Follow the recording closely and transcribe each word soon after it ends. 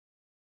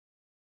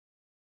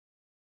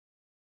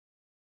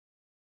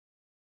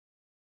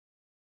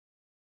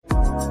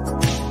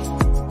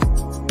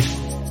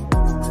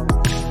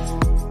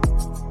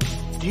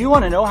you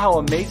want to know how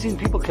amazing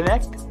people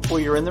connect? Well,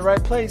 you're in the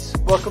right place.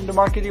 Welcome to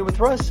Marketing with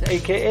Russ,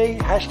 aka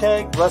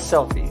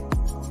 #RussSelfie.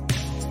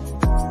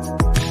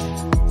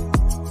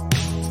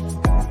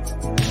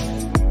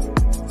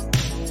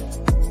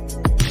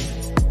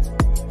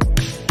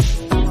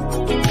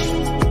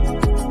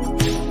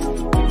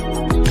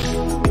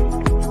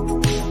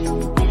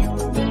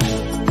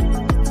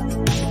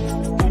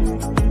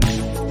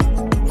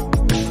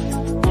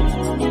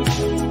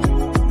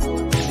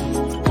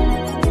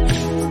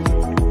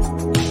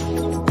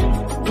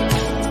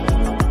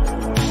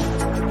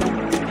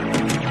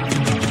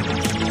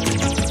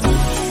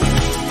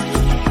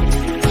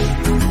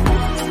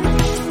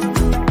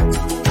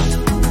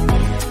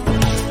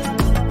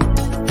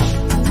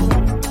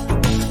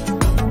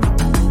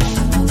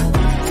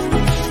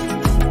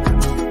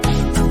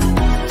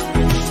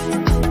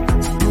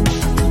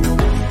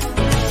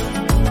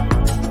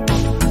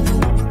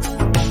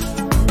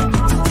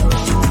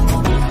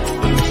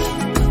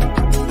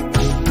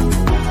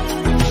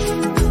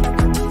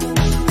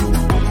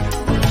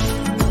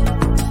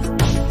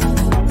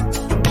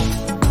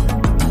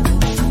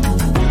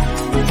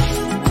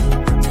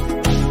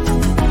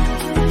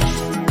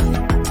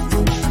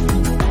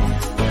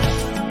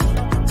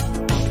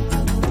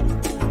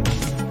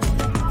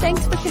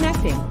 Thanks for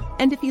connecting.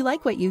 And if you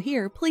like what you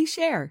hear, please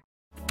share.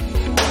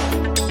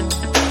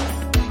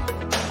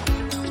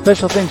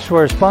 Special thanks to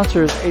our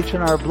sponsors,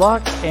 H&R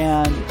Block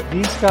and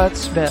D. Scott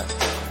Smith.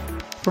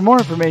 For more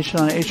information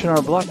on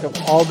H&R Block of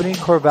Albany,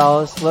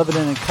 Corvallis,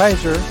 Lebanon, and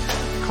Kaiser,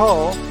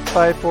 call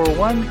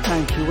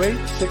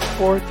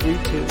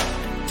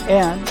 541-928-6432.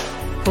 And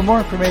for more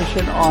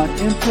information on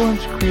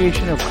Influence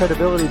Creation of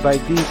Credibility by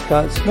D.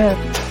 Scott Smith,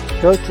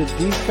 go to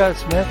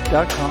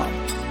dscottsmith.com.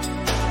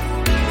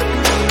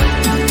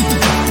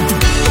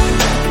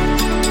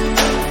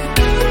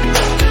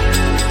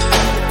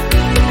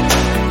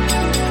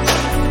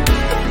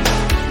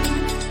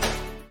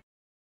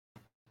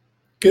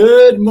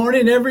 Good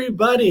morning,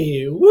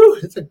 everybody. Woo,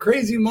 it's a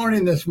crazy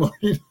morning this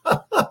morning.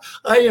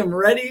 I am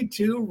ready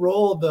to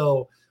roll,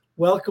 though.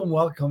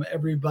 Welcome,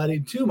 everybody,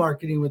 to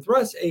Marketing with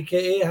Russ,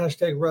 aka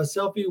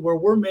 #RussSelfie, where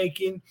we're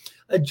making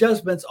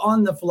adjustments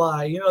on the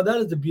fly. You know, that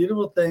is the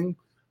beautiful thing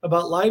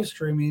about live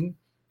streaming.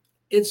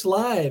 It's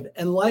live,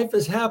 and life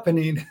is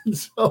happening. And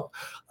so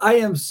I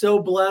am so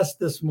blessed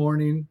this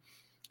morning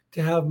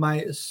to have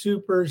my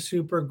super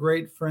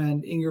great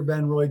friend, Inger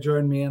Van Roy,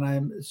 join me, and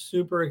I'm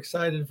super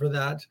excited for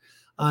that.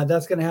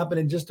 That's going to happen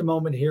in just a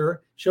moment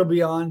here. She'll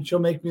be on. She'll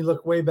make me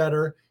look way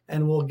better,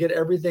 and we'll get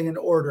everything in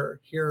order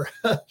here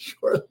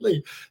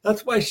shortly.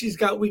 That's why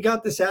we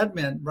got this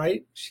admin,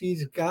 right?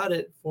 She's got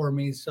it for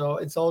me, so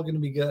it's all going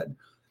to be good.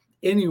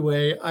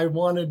 Anyway, I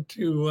wanted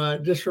to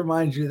just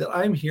remind you that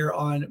I'm here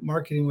on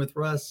Marketing with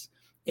Russ,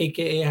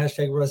 aka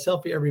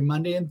 #RussSelfie, every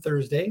Monday and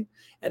Thursday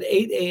at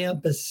 8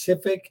 a.m.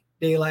 Pacific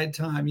Daylight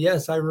Time.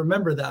 Yes, I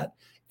remember that.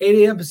 8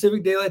 a.m.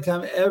 Pacific Daylight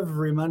Time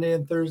every Monday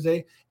and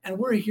Thursday. And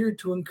we're here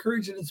to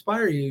encourage and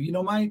inspire you. You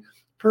know, my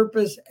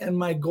purpose and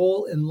my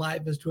goal in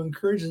life is to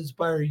encourage and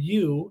inspire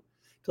you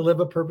to live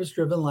a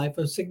purpose-driven life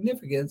of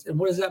significance. And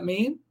what does that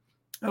mean?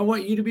 I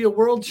want you to be a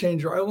world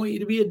changer. I want you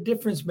to be a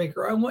difference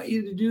maker. I want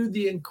you to do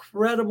the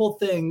incredible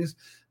things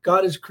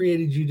God has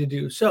created you to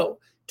do. So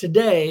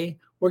today,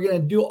 we're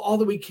going to do all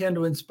that we can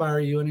to inspire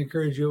you and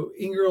encourage you.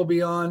 Inger will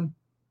be on.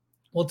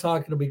 We'll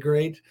talk. It'll be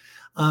great.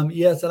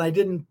 Yes, and I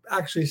didn't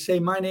actually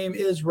say my name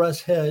is Russ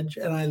Hedge,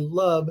 and I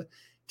love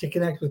to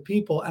connect with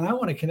people, and I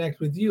want to connect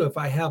with you if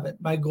I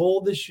haven't. My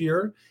goal this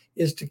year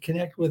is to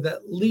connect with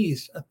at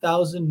least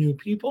 1,000 new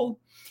people,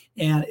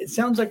 and it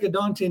sounds like a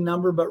daunting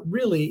number, but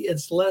really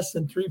it's less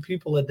than 3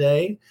 people a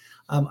day.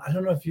 I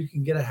don't know if you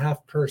can get a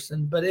half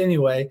person, but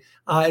anyway,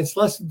 it's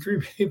less than 3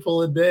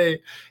 people a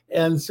day,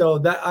 and so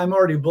that I'm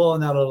already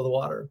blowing that out of the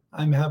water.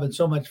 I'm having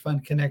so much fun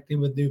connecting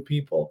with new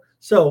people.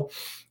 So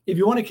if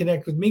you want to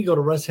connect with me, go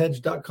to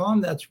russhedge.com.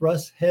 That's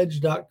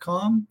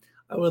russhedge.com.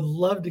 I would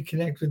love to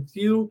connect with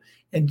you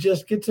and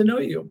just get to know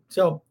you.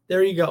 So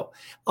there you go.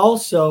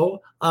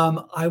 Also,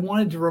 I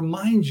wanted to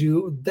remind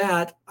you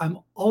that I'm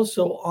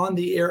also on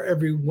the air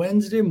every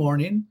Wednesday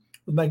morning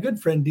with my good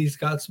friend D.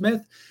 Scott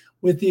Smith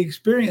with The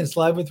Experience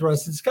Live with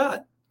Russ and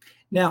Scott.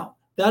 Now,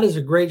 that is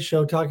a great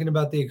show talking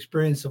about the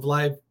experience of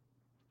life.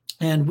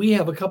 And we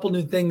have a couple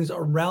new things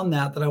around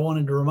that I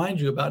wanted to remind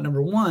you about.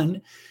 Number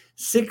one,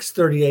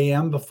 6:30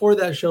 a.m. Before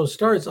that show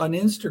starts on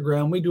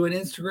Instagram, we do an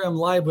Instagram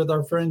live with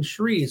our friend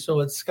Shree.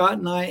 So it's Scott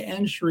and I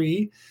and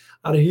Shree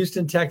out of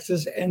Houston,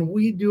 Texas, and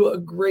we do a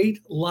great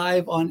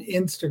live on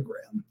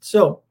Instagram.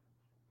 So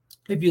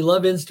if you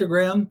love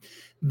Instagram,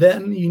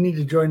 then you need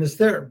to join us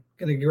there.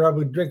 Going to grab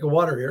a drink of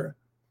water here.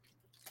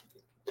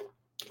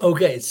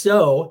 Okay,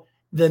 so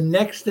the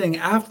next thing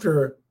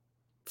after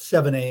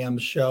 7 a.m.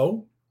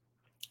 show,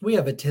 we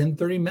have a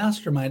 10:30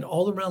 mastermind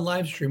all around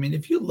live streaming.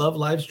 If you love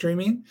live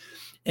streaming,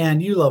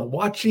 and you love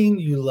watching,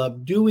 you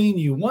love doing,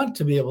 you want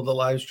to be able to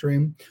live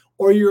stream,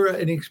 or you're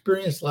an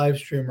experienced live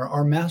streamer,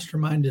 our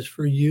mastermind is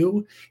for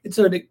you. It's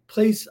a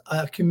place,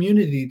 a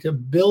community to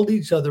build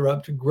each other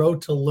up, to grow,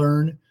 to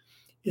learn,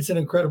 It's an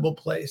incredible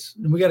place.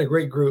 And we got a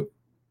great group.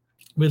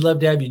 We'd love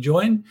to have you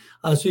join.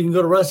 So you can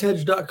go to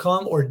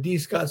russhedge.com or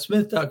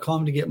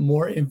dscottsmith.com to get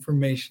more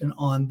information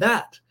on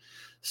that.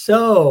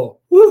 So,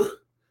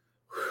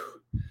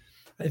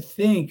 I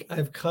think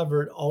I've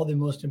covered all the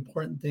most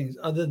important things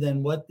other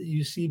than what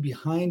you see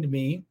behind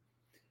me.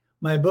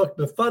 My book,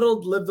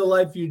 Befuddled, Live the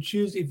Life You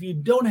Choose. If you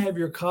don't have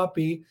your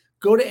copy,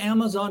 go to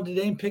Amazon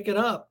today and pick it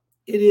up.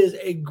 It is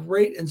a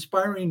great,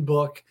 inspiring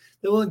book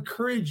that will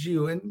encourage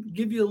you and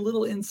give you a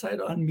little insight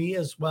on me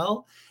as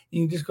well.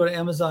 You can just go to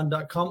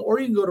Amazon.com or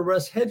you can go to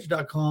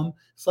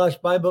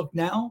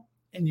russhedge.com/buybooknow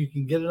and you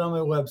can get it on my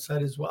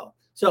website as well.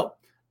 So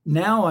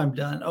now I'm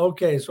done.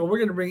 Okay, so we're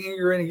going to bring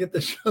Inger in and get the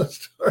show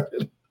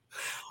started.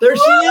 There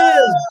she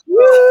is.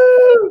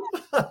 Woo!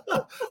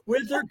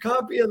 With her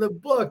copy of the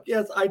book.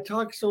 Yes, I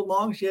talked so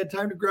long she had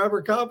time to grab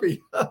her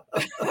copy.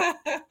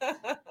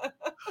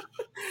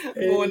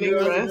 Hey, Morning,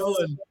 how's it Russ.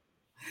 going?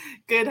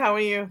 Good. How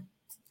are you?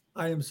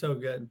 I am so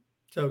good.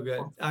 So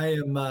good. I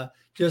am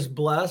just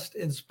blessed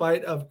in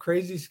spite of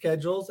crazy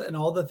schedules and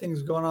all the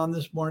things going on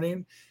this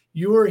morning.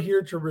 You are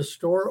here to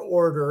restore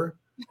order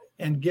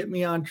and get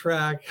me on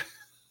track.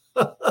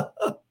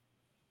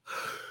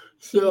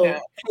 So, Yeah.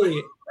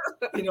 hey,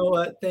 you know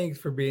what? Thanks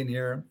for being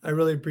here. I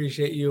really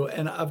appreciate you.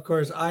 And of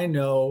course, I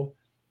know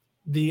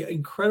the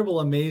incredible,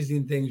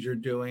 amazing things you're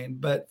doing.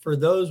 But for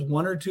those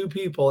one or two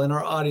people in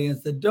our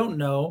audience that don't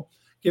know,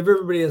 give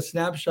everybody a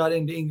snapshot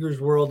into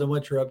Inger's world and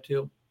what you're up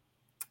to.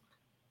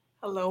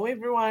 Hello,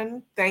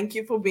 everyone. Thank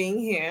you for being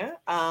here.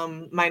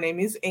 My name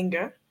is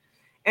Inger,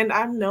 and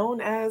I'm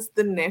known as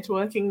the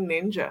networking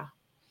ninja.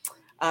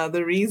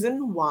 The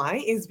reason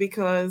why is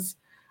because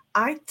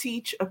I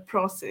teach a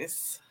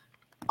process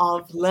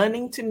of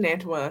learning to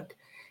network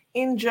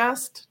in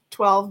just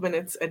 12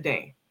 minutes a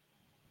day.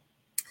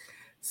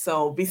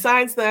 So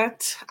besides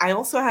that, I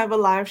also have a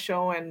live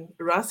show, and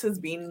Russ has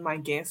been my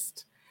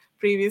guest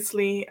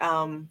previously.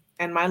 And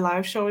my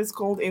live show is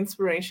called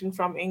Inspiration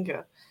from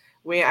Inger,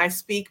 where I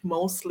speak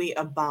mostly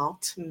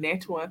about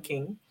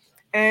networking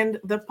and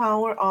the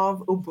power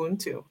of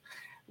Ubuntu,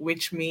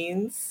 which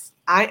means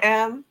I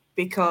am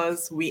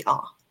because we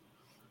are.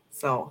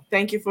 So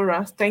thank you,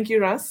 Russ,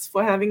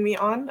 for having me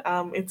on.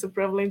 It's a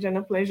privilege and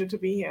a pleasure to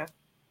be here.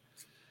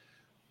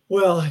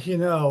 Well,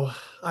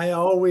 I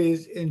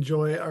always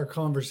enjoy our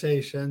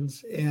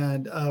conversations,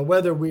 and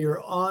whether we are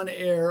on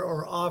air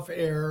or off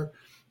air,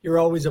 you're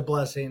always a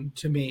blessing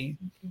to me.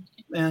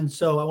 And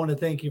so I want to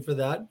thank you for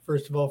that,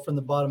 first of all, from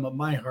the bottom of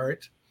my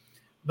heart.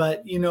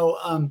 But,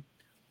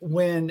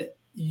 when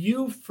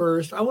you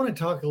first, I want to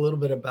talk a little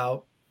bit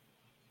about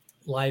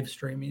live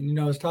streaming.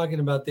 I was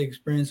talking about the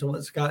experience and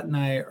what Scott and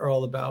I are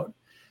all about.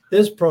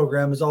 This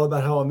program is all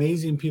about how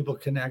amazing people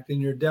connect,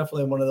 and you're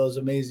definitely one of those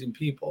amazing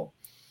people.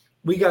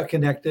 We got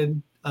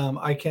connected.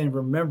 I can't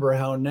remember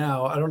how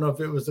now. I don't know if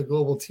it was the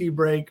Global Tea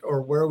Break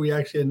or where we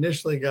actually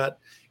initially got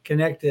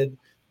connected,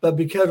 but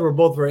because we're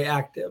both very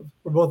active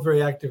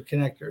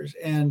connectors.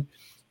 And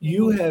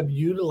you have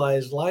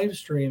utilized live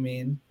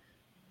streaming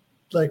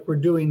like we're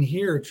doing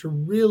here to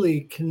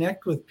really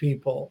connect with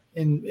people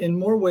in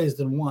more ways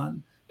than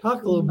one.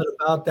 Talk a little bit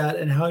about that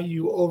and how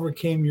you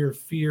overcame your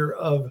fear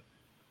of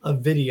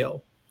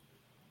video.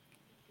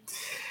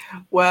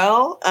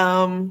 Well,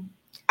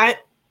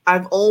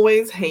 I've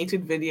always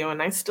hated video,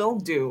 and I still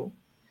do.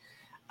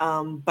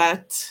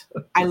 But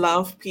I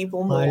love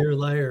people more.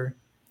 Liar.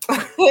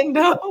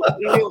 No,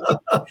 really.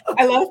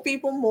 I love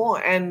people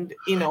more, and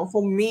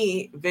for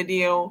me,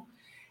 video,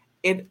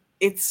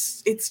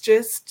 it's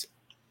just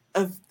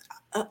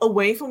a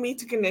way for me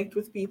to connect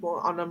with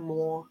people on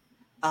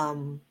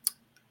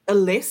a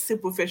less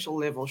superficial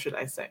level, should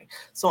I say?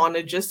 So on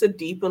just a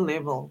deeper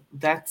level.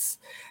 That's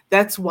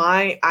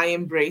why I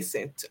embrace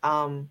it.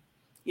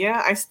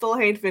 Yeah, I still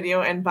hate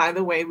video. And by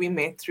the way, we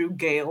met through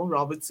Gail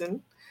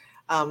Robertson.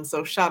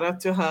 So shout out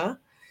to her.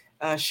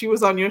 She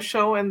was on your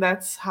show, and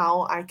that's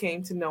how I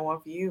came to know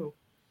of you.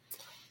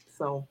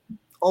 So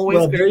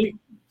always great.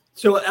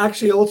 So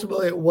actually,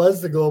 ultimately, it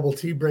was the Global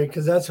Tea Break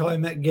because that's how I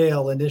met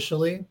Gail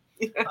initially.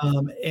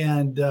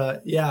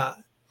 Yeah.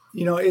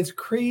 It's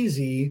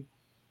crazy.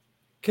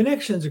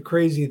 Connection's a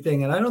crazy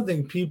thing. And I don't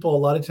think people a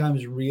lot of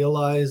times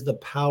realize the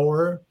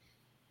power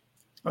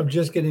of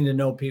just getting to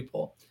know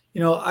people.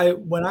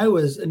 When I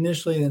was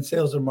initially in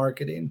sales and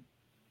marketing,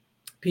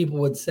 people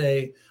would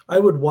say, I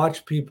would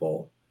watch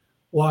people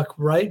walk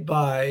right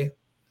by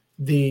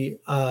the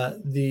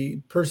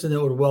person that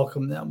would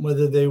welcome them,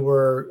 whether they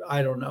were,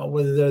 I don't know,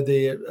 whether they're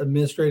the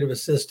administrative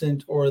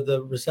assistant or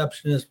the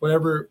receptionist,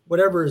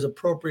 whatever is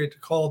appropriate to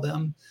call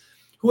them,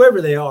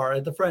 whoever they are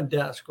at the front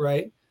desk,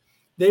 right?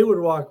 They would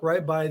walk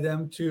right by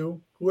them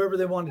to whoever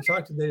they wanted to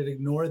talk to. They'd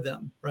ignore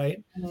them,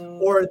 right?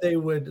 Or they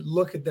would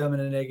look at them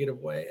in a negative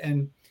way.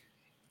 And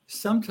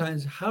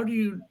sometimes, how do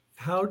you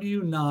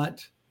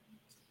not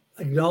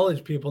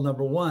acknowledge people,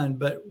 number one?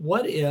 But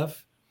what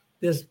if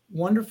this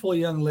wonderful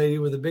young lady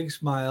with a big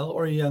smile,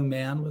 or a young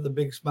man with a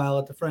big smile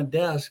at the front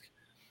desk,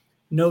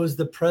 knows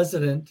the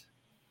president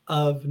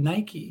of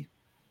Nike,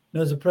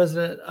 knows the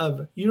president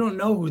of, you don't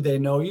know who they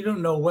know, you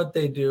don't know what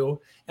they do.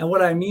 And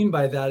what I mean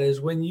by that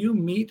is when you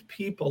meet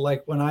people,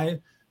 like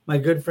my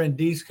good friend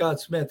D. Scott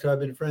Smith, who I've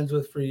been friends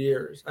with for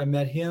years, I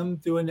met him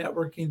through a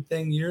networking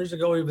thing years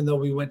ago, even though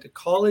we went to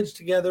college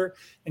together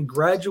and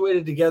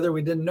graduated together.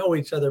 We didn't know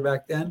each other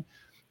back then.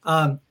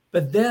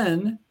 But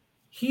then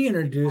he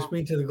introduced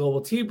me to the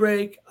Global Tea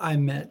Break. I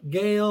met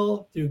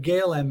Gail. Through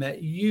Gail, I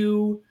met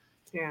you.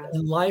 Yeah.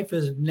 And life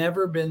has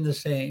never been the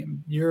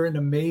same. You're an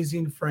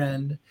amazing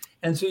friend.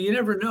 And so you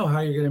never know how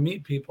you're going to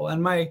meet people.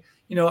 And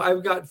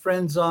I've got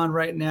friends on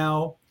right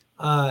now.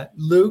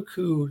 Luke,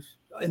 who's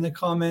in the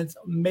comments,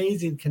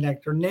 amazing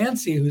connector.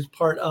 Nancy, who's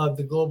part of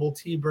the Global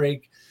Tea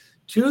Break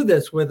 2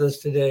 that's with us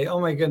today. Oh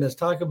my goodness,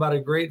 talk about a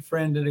great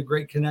friend and a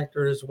great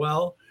connector as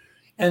well.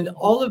 And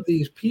all of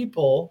these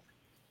people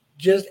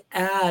just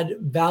add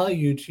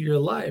value to your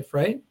life,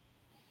 right?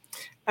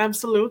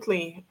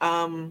 Absolutely.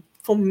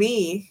 For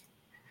me,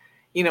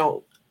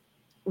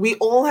 we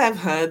all have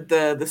heard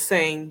the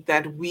saying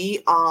that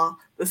we are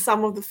the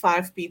sum of the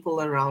 5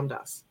 people around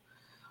us.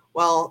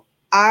 Well,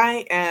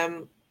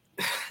 I'm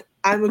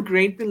a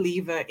great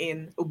believer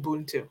in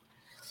Ubuntu.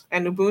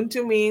 And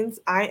Ubuntu means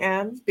I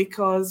am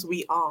because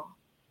we are.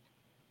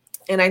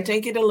 And I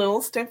take it a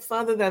little step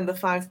further than the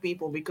 5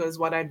 people, because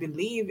what I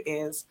believe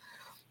is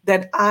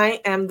that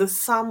I am the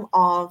sum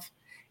of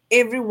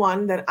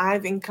everyone that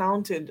I've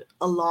encountered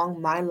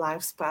along my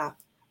life's path,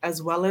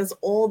 as well as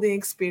all the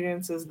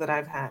experiences that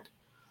I've had.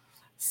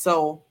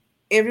 So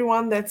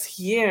everyone that's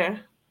here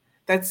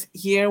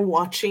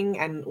watching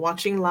and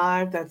watching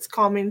live, that's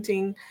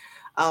commenting,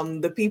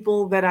 the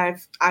people that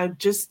I've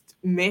just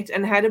met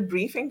and had a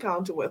brief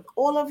encounter with,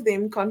 all of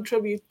them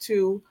contribute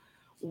to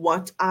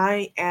what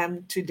I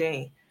am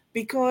today.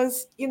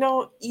 Because, you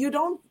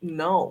don't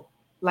know,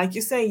 like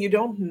you say, you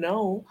don't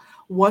know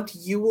what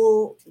you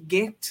will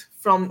get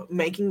from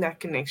making that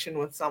connection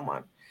with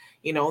someone.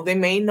 They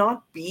may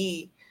not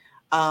be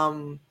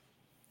um,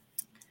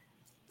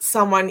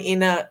 someone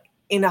in a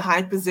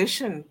high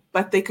position,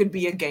 but they could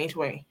be a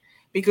gateway,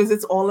 because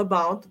it's all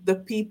about the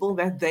people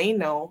that they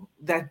know,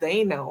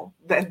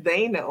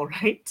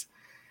 right?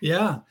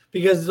 Yeah,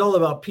 because it's all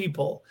about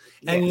people.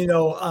 And Yes.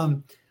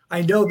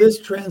 I know this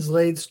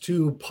translates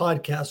to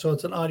podcast, so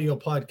it's an audio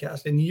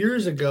podcast. And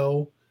years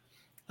ago,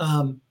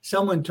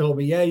 someone told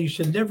me, yeah, you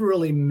should never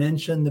really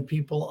mention the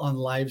people on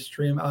live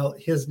stream.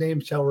 His name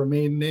shall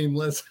remain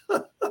nameless.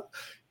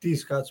 D.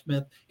 Scott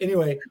Smith.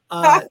 Anyway,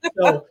 but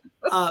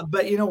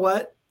you know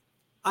what?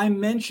 I'm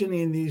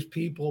mentioning these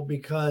people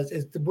because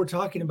we're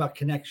talking about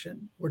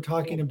connection. We're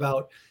talking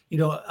about,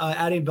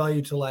 adding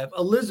value to life.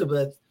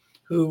 Elizabeth,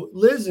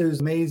 Liz, who's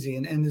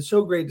amazing. And it's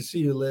so great to see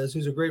you, Liz,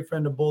 who's a great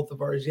friend of both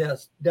of ours.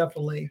 Yes,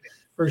 definitely.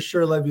 For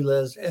sure. Love you,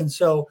 Liz. And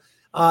so,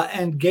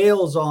 and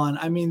Gail's on.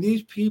 I mean,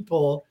 these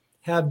people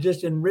have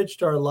just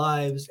enriched our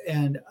lives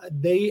and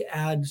they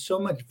add so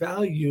much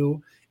value,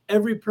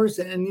 every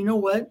person. And you know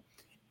what?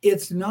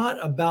 It's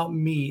not about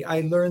me.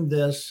 I learned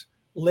this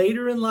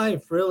later in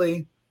life,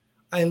 really.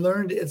 I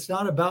learned it's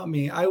not about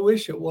me. I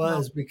wish it No.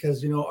 was,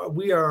 because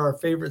we are our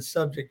favorite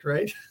subject,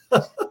 right?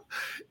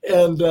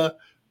 and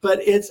But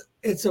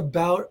it's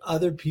about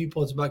other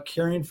people. It's about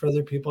caring for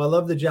other people. I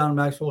love the John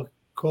Maxwell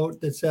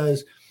quote that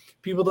says,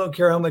 "People don't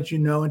care how much you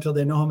know until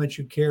they know how much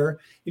you care."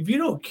 If you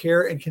don't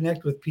care and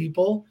connect with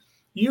people,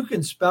 you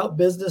can spout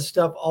business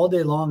stuff all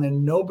day long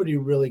and nobody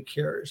really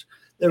cares.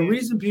 The Yeah.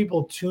 reason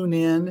people tune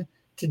in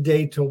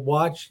today to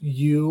watch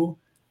you,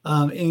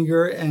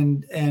 Inger,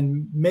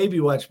 and maybe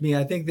watch me,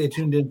 I think they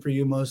tuned in for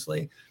you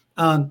mostly,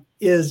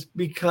 is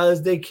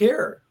because they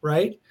care,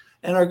 right?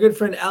 And our good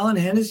friend Alan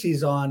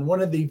Hennessy's on,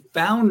 one of the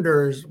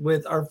founders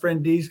with our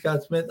friend D.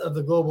 Scott Smith of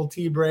the Global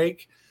Tea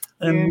Break,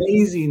 an Yeah.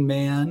 amazing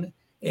man.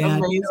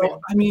 And, Amazing.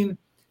 I mean,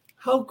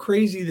 how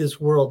crazy this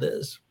world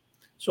is.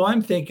 So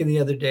I'm thinking the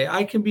other day,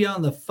 I can be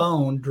on the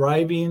phone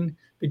driving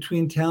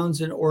between towns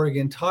in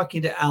Oregon,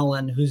 talking to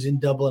Alan, who's in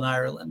Dublin,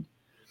 Ireland.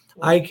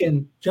 I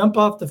can jump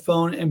off the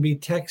phone and be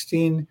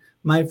texting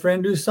my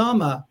friend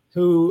Usama,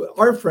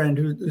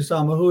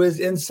 Usama, who is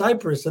in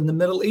Cyprus in the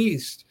Middle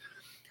East.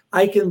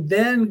 I can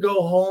then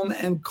go home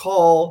and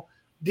call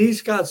D.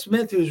 Scott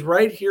Smith, who's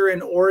right here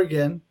in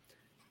Oregon,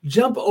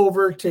 jump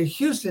over to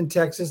Houston,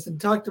 Texas, and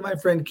talk to my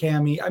friend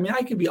Cami. I mean,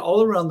 I could be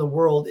all around the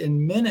world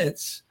in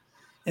minutes,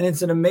 and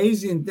it's an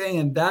amazing thing.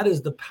 And that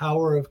is the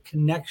power of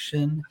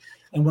connection.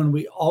 And when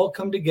we all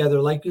come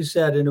together, like you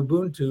said, in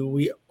Ubuntu,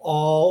 we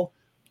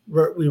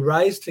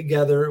rise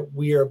together.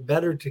 We are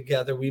better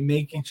together. We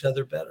make each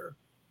other better.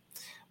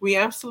 We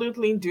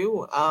absolutely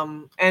do.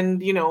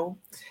 And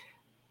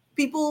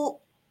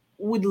people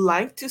would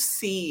like to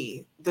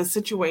see the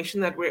situation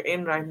that we're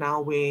in right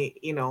now.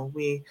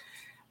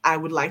 I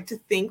would like to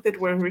think that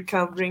we're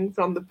recovering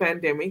from the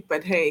pandemic,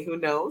 but hey, who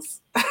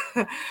knows?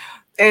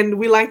 And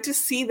we like to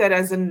see that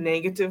as a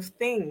negative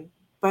thing,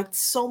 but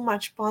so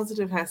much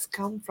positive has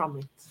come from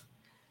it.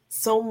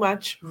 So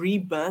much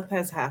rebirth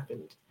has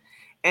happened.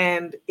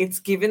 And it's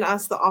given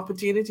us the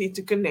opportunity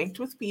to connect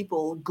with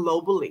people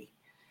globally.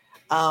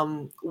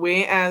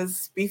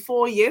 Whereas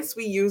before, yes,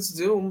 we used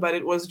Zoom, but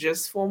it was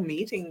just for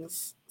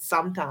meetings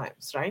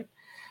sometimes, right?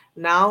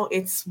 Now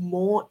it's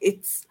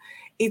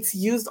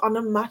used on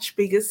a much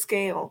bigger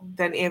scale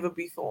than ever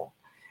before.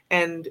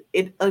 And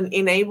it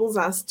enables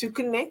us to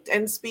connect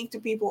and speak to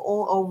people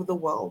all over the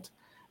world.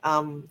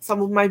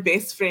 Some of my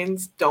best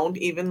friends don't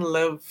even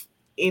live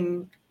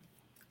in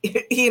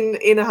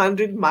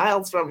 100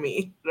 miles from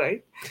me,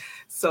 right?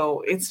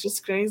 So it's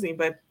just crazy.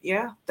 But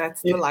yeah,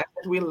 that's the It, life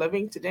that we're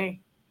living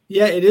today.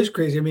 yeah, it is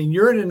crazy. I mean,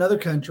 you're in another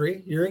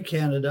country, you're in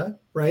Canada,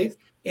 right?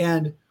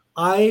 And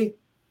I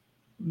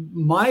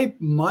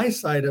my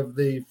side of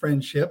the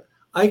friendship,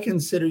 I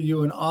consider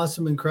you an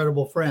awesome,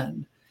 incredible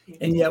friend.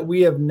 And yet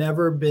we have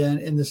never been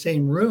in the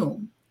same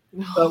room.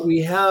 But we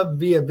have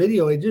via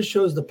video. It just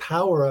shows the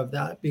power of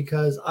that,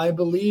 because I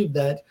believe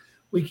that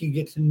we can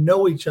get to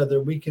know each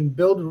other. We can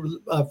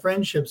build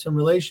friendships and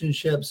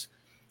relationships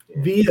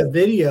via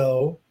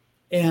video,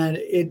 and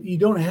you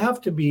don't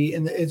have to be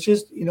in it's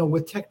just,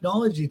 with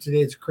technology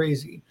today, it's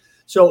crazy.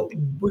 So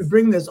we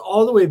bring this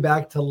all the way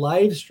back to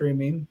live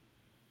streaming.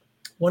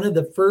 One of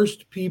the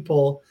first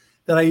people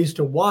that I used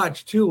to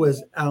watch too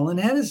was Alan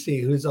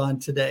Hennessy, who's on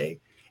today.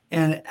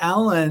 And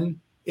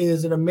Alan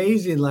is an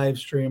amazing live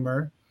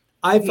streamer.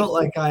 I felt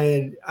like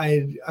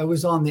I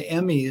was on the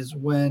Emmys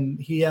when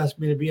he asked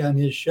me to be on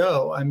his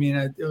show. I mean,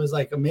 it was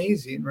like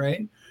amazing,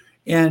 right?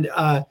 And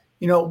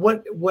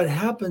what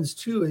happens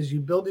too is you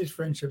build these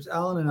friendships.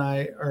 Alan and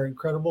I are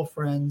incredible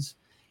friends,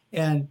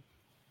 and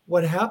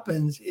what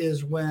happens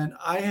is when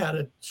I had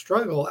a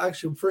struggle,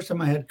 actually, first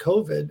time I had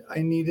COVID,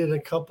 I needed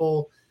a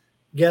couple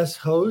guest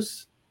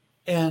hosts,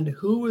 and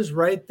who was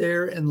right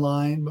there in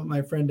line but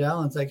my friend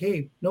Alan's like,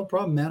 hey, no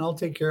problem, man. I'll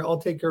take care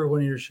of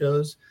one of your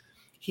shows.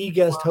 He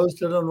guest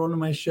hosted on one of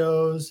my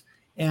shows,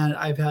 and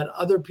I've had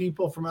other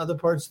people from other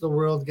parts of the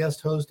world guest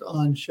host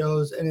on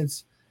shows, and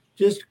it's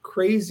just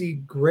crazy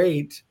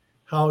great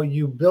how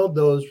you build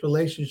those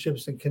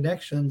relationships and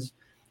connections,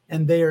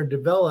 and they are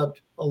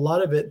developed, a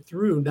lot of it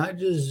through not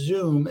just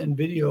Zoom and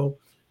video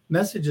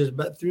messages,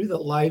 but through the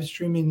live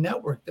streaming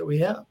network that we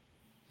have.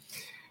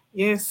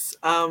 Yes.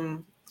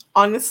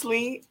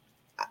 Honestly,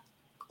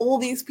 all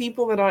these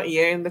people that are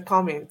here in the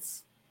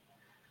comments,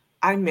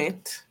 I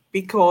met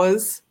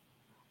because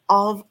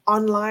of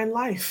online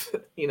life,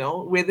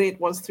 whether it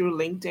was through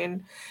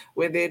LinkedIn,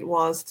 whether it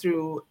was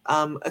through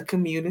a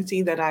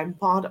community that I'm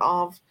part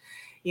of,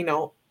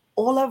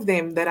 all of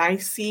them that I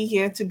see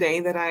here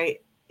today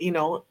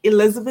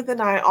Elizabeth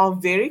and I are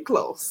very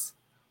close,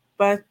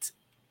 but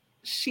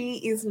she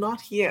is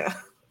not here.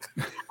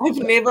 I've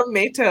never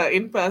met her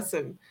in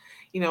person.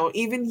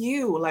 Even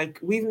you, like,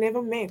 we've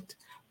never met,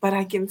 but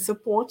I can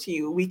support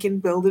you. We can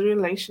build a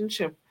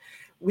relationship.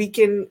 We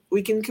can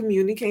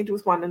communicate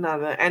with one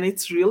another, and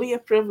it's really a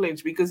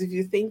privilege, because if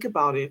you think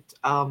about it,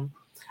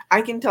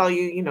 I can tell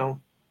you,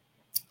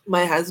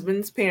 my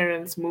husband's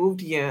parents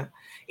moved here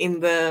in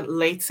the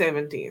late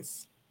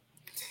 70s,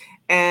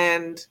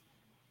 and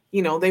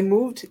they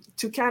moved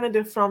to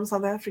Canada from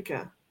South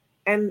Africa.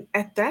 And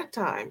at that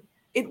time,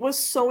 it was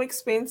so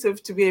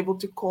expensive to be able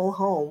to call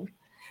home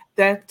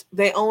that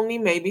they only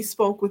maybe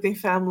spoke with their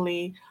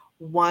family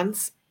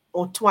once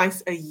or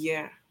twice a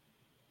year.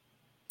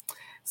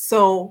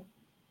 So,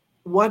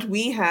 what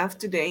we have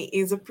today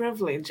is a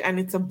privilege, and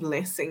it's a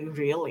blessing,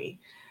 really.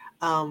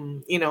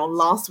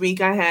 Last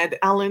week I had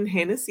Alan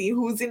Hennessy,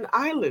 who's in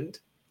Ireland.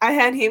 I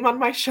had him on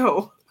my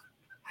show,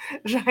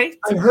 right?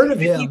 I've heard of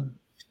him.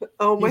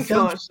 Oh He my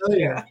sounds gosh.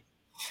 familiar. Yeah.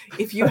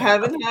 If you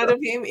haven't heard of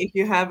him, if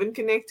you haven't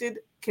connected,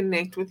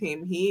 connect with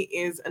him. He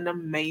is an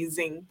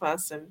amazing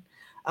person,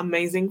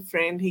 amazing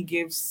friend. He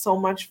gives so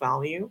much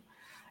value,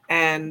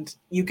 and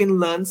you can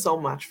learn so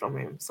much from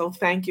him. So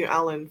thank you,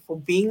 Alan, for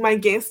being my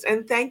guest,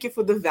 and thank you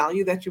for the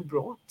value that you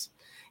brought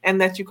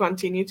and that you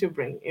continue to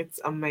bring. It's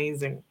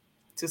amazing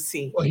to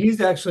see. Well, he's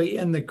actually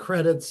in the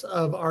credits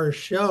of our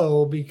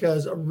show,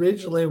 because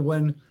originally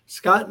when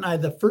Scott and I,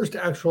 the first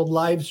actual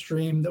live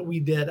stream that we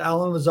did,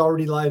 Alan was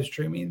already live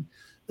streaming.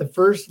 The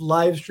first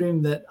live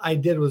stream that I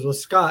did was with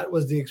Scott,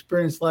 was the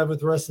Experience Live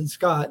with Russ and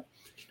Scott.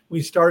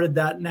 We started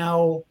that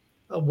now,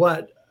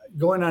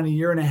 going on a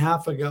year and a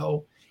half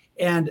ago.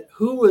 And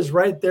who was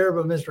right there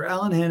but Mr.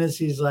 Alan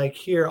Hennessy's like,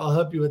 here, I'll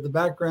help you with the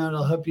background.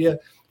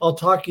 I'll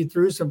talk you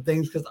through some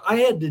things, because I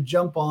had to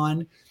jump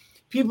on.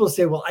 People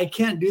say, well, I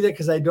can't do that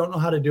because I don't know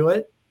how to do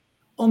it.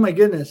 Oh my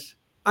goodness.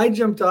 I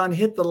jumped on,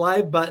 hit the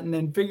live button,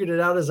 and figured it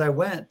out as I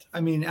went. I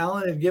mean,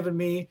 Alan had given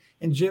me,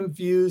 and Jim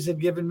Fuse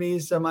had given me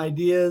some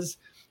ideas,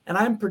 and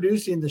I'm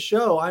producing the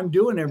show. I'm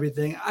doing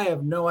everything. I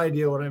have no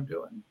idea what I'm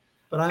doing,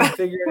 but I'm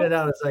figuring it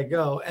out as I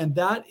go. And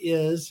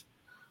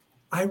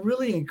I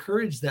really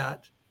encourage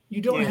that.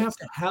 You don't have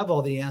to have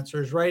all the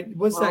answers, right?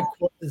 What's that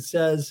quote that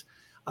says,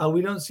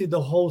 we don't see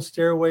the whole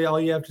stairway. All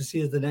you have to see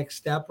is the next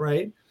step,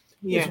 right?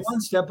 Yes. It's one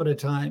step at a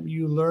time.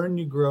 You learn,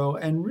 you grow.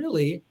 And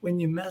really,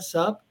 when you mess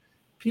up,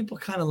 people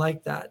kind of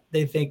like that.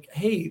 They think,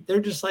 hey, they're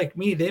just like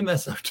me. They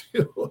mess up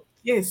too.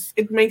 Yes,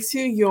 it makes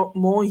you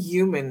more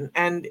human,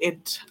 and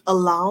it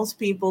allows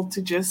people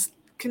to just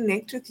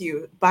connect with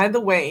you. By the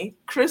way,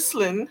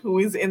 Chrislyn, who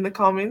is in the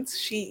comments,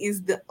 she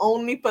is the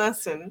only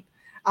person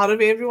out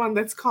of everyone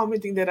that's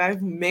commenting that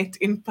I've met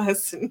in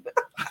person.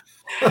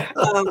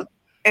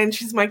 And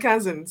she's my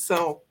cousin.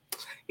 So,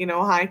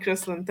 hi,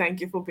 Chrislyn.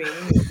 Thank you for being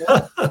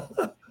here.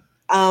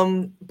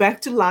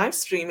 Back to live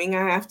streaming,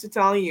 I have to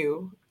tell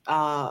you,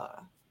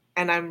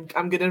 and I'm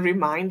gonna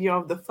remind you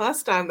of the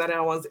first time that I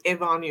was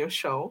ever on your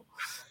show.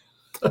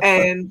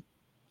 And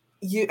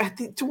you,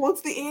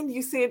 towards the end,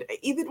 you said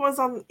either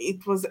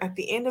it was at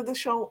the end of the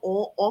show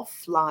or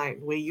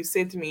offline, where you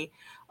said to me,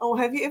 "Oh,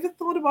 have you ever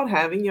thought about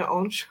having your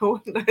own show?"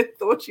 And I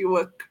thought you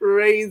were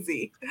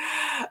crazy.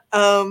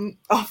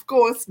 Of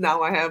course,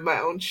 now I have my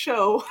own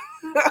show.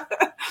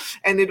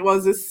 And it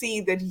was a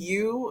seed that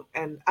you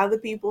and other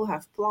people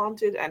have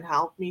planted and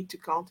helped me to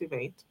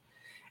cultivate.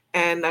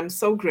 And I'm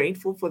so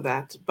grateful for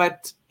that.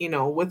 But,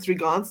 with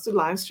regards to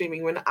live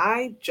streaming, when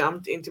I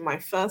jumped into my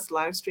first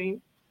live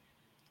stream,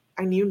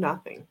 I knew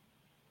nothing.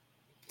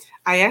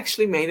 I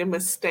actually made a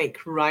mistake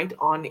right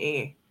on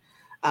air.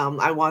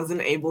 I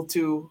wasn't able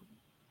to,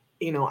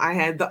 I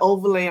had the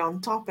overlay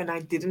on top and I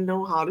didn't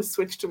know how to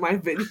switch to my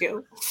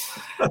video.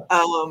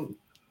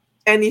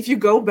 And if you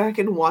go back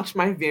and watch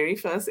my very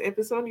first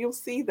episode, you'll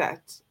see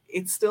that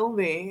it's still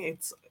there.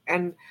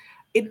 And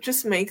it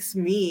just makes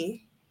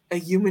me a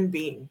human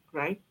being,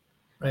 right?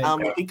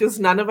 Right. Because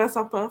none of us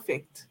are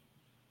perfect.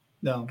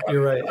 No,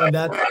 you're right. And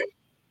that's,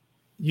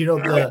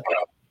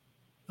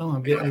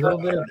 I'm getting a little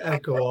bit of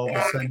echo all of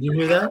a sudden. Do you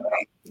hear that?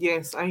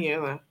 Yes, I hear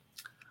that.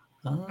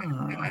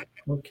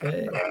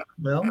 Okay.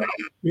 Well,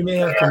 we may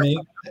have to make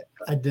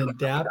an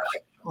adapt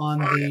on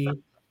the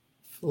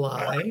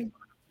fly.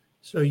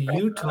 So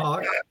you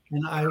talk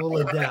and I will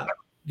adapt.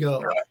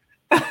 Go.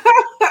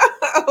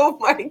 Oh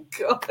my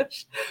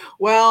gosh.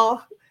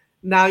 Well,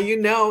 now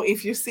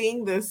if you're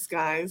seeing this,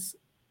 guys,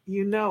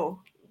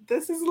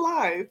 this is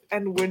live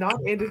and we're not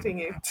editing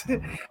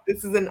it.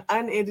 This is an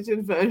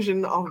unedited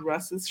version of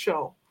Russ's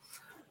show.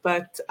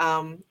 But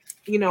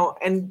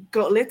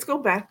let's go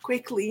back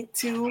quickly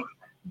to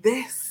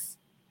this.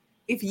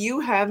 If you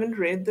haven't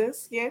read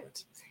this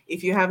yet,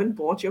 if you haven't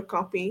bought your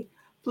copy,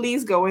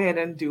 please go ahead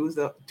and do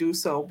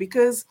so,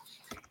 because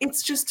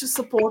it's just to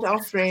support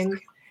our friend,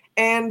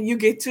 and you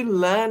get to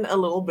learn a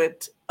little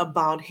bit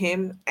about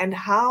him and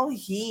how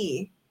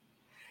he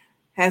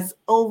has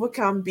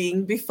overcome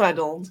being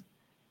befuddled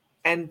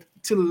and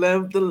to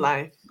live the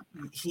life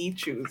he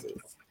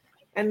chooses.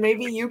 And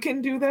maybe you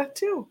can do that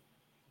too.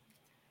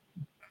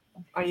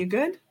 Are you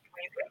good?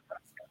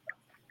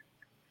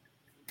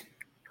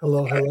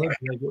 Hello. Did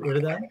I get rid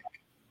of that?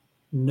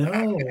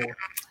 No.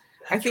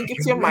 I think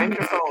it's your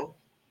microphone.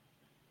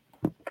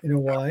 You know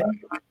why?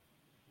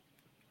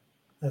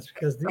 That's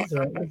because this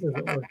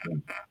isn't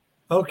working.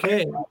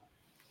 Okay.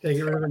 Did I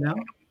get rid of it now?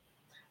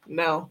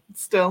 No,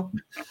 still.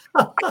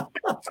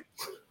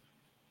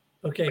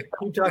 Okay,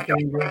 keep talking.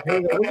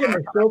 Here we go. We're going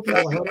to show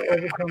people how to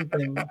overcome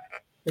things.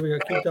 Here we go.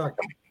 Keep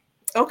talking.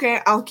 Okay,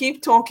 I'll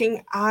keep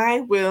talking.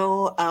 I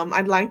will.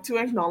 I'd like to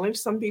acknowledge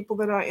some people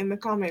that are in the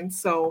comments.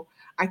 So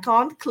I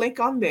can't click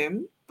on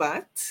them,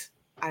 but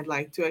I'd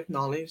like to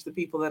acknowledge the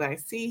people that I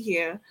see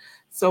here.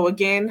 So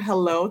again,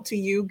 hello to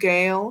you,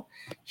 Gail.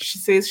 She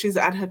says she's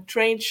at her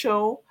trade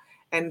show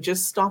and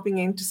just stopping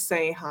in to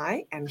say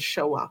hi and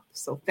show up.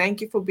 So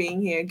thank you for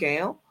being here,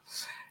 Gail.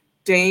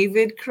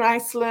 David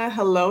Chrysler,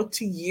 hello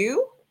to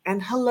you.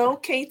 And hello,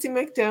 Katie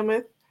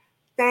McDermott.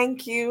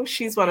 Thank you.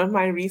 She's one of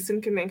my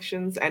recent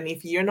connections. And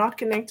if you're not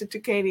connected to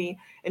Katie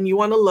and you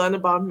want to learn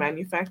about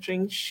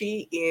manufacturing,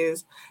 she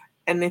is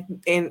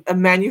a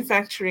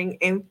manufacturing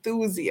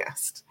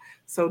enthusiast.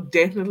 So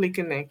definitely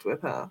connect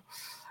with her.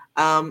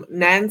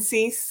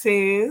 Nancy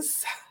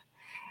says,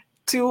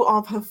 two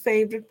of her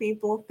favorite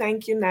people.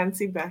 Thank you,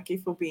 Nancy Backy,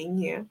 for being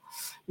here.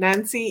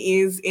 Nancy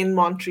is in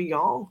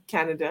Montreal,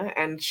 Canada,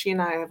 and she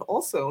and I have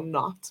also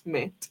not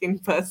met in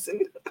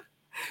person.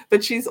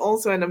 But she's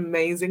also an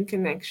amazing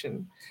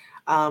connection.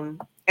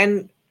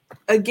 And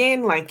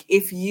again,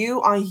 if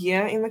you are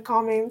here in the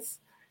comments,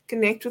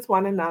 connect with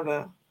one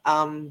another.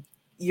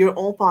 You're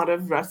all part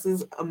of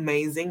Russ's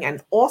amazing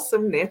and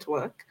awesome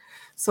network.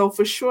 So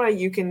for sure,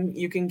 you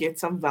can get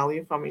some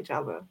value from each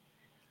other.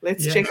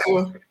 Let's check.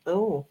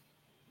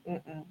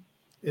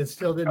 It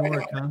still didn't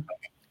work, huh?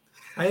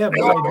 I have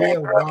no idea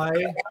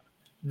why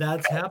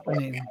that's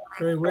happening.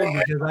 Very weird,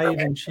 because I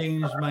even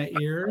changed my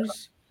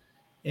ears.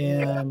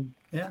 And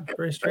yeah,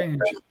 very strange.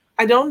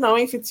 I don't know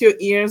if it's your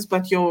ears,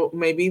 but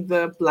maybe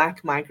the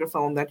black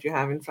microphone that you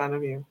have in front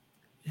of you.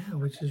 Yeah,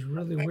 which is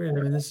really weird.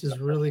 I mean, this is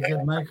really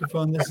good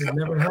microphone. This has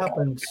never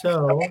happened.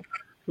 So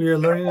we are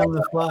learning on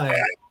the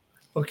fly.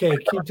 Okay,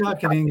 keep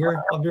talking,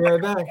 Inger. I'll be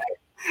right back.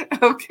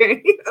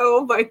 Okay.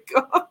 Oh my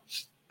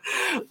gosh.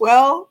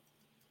 Well,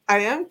 I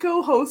am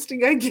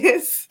co-hosting, I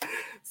guess.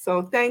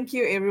 So thank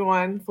you,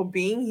 everyone, for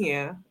being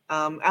here.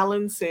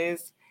 Alan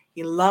says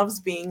he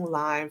loves being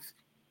live.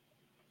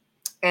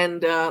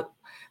 And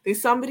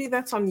there's somebody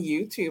that's on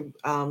YouTube,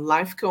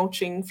 life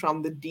coaching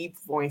from the Deep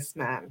Voice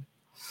Man.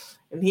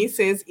 And he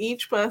says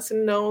each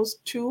person knows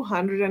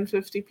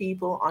 250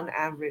 people on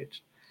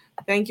average.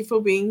 Thank you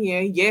for being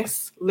here.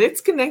 Yes,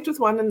 let's connect with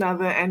one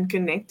another and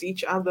connect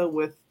each other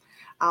with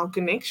our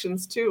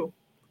connections too.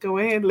 Go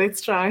ahead,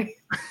 let's try.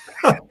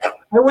 I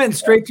went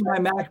straight to my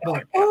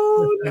MacBook.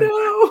 Oh,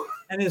 no.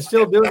 And it's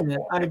still doing it.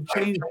 I've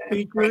changed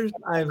speakers.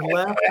 I've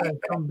left. I've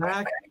come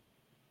back.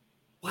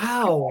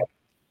 Wow.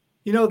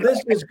 You know,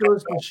 this just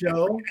goes to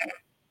show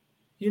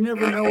you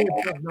never know with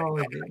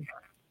technology.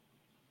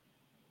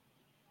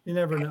 You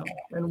never know.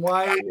 And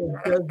why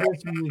it does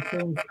this when you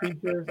change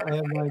speakers, I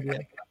have no idea.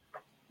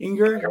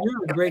 Inger,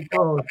 you're a great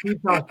co-host.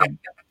 Keep talking.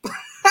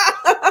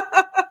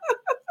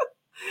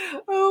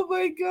 Oh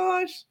my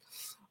gosh.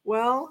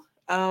 Well,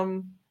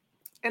 and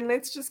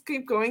let's just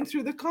keep going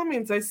through the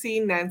comments. I see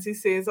Nancy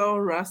says, "Oh,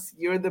 Russ,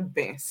 you're the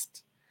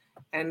best."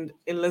 And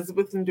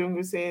Elizabeth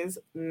Ndungu says,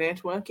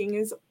 "Networking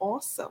is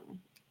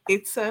awesome."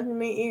 It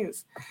certainly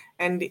is.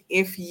 And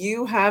if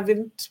you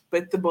haven't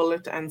bit the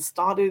bullet and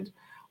started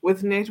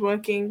with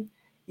networking,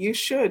 you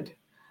should.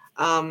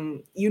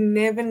 You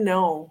never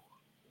know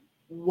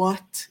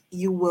what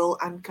you will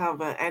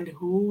uncover and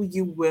who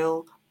you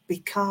will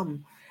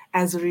become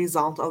as a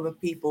result of the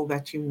people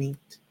that you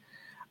meet.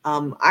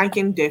 I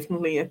can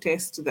definitely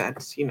attest to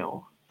that.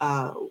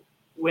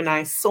 When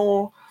I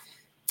saw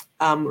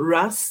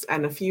Russ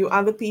and a few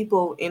other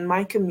people in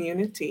my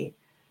community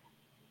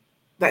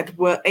that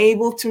were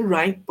able to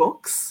write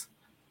books,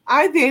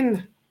 I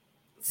then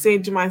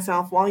said to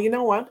myself, well, you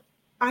know what?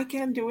 I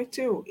can do it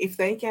too. If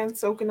they can,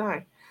 so can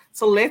I.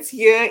 So let's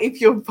hear if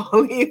your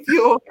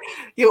audio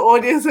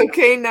is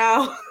okay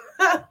now.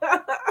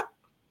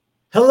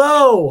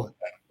 Hello.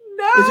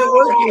 No. Is it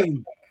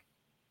working?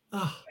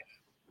 Oh,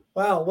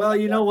 wow. Well,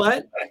 you know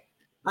what?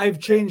 I've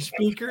changed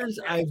speakers.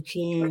 I've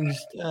changed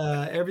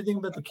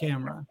everything but the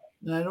camera.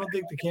 And I don't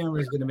think the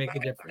camera is going to make a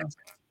difference.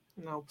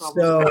 No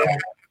problem. So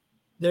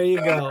there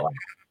you go.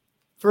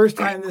 First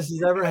time this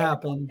has ever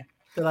happened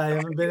that I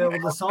haven't been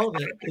able to solve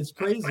it. It's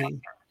crazy.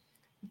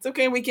 It's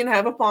okay. We can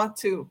have a part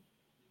 2.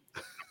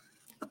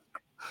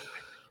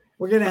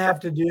 We're going to have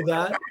to do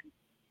that.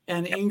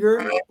 And Inger,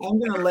 I'm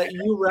going to let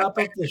you wrap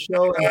up the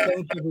show and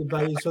thank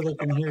everybody so they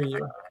can hear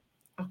you.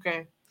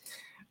 Okay.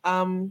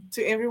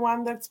 To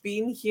everyone that's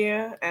been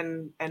here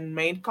and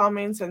made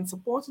comments and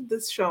supported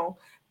this show,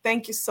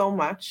 thank you so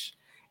much.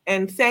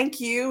 And thank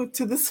you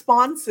to the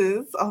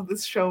sponsors of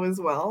this show as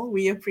well.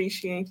 We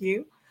appreciate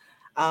you.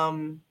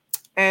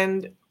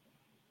 And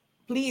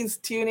please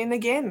tune in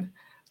again.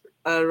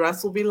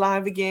 Russ will be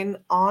live again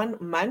on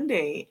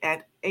Monday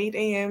at 8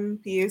 a.m.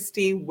 PST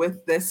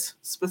with this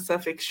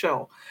specific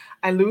show.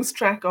 I lose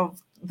track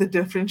of the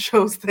different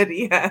shows that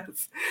he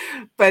has,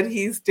 but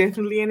he's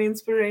definitely an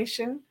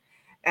inspiration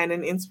and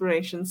an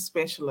inspiration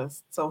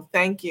specialist. So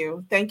thank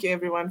you. Thank you,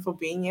 everyone, for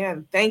being here.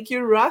 And thank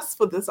you, Russ,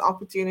 for this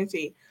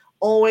opportunity.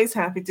 Always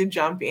happy to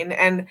jump in.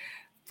 And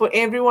for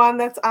everyone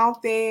that's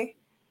out there,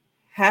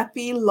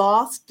 happy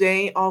last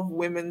day of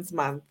Women's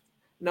Month.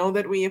 Know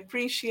that we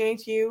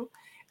appreciate you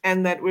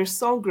and that we're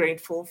so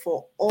grateful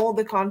for all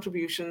the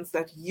contributions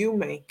that you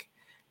make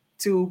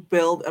to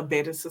build a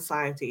better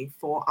society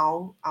for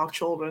our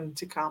children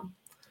to come.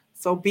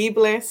 So be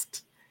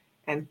blessed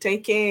and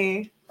take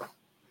care.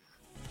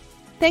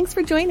 Thanks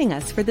for joining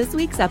us for this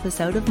week's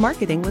episode of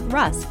Marketing with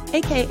Russ,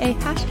 aka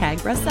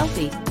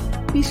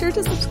 #RussSelfie. Be sure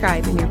to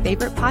subscribe in your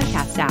favorite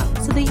podcast app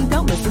so that you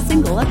don't miss a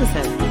single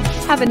episode.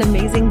 Have an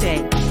amazing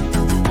day.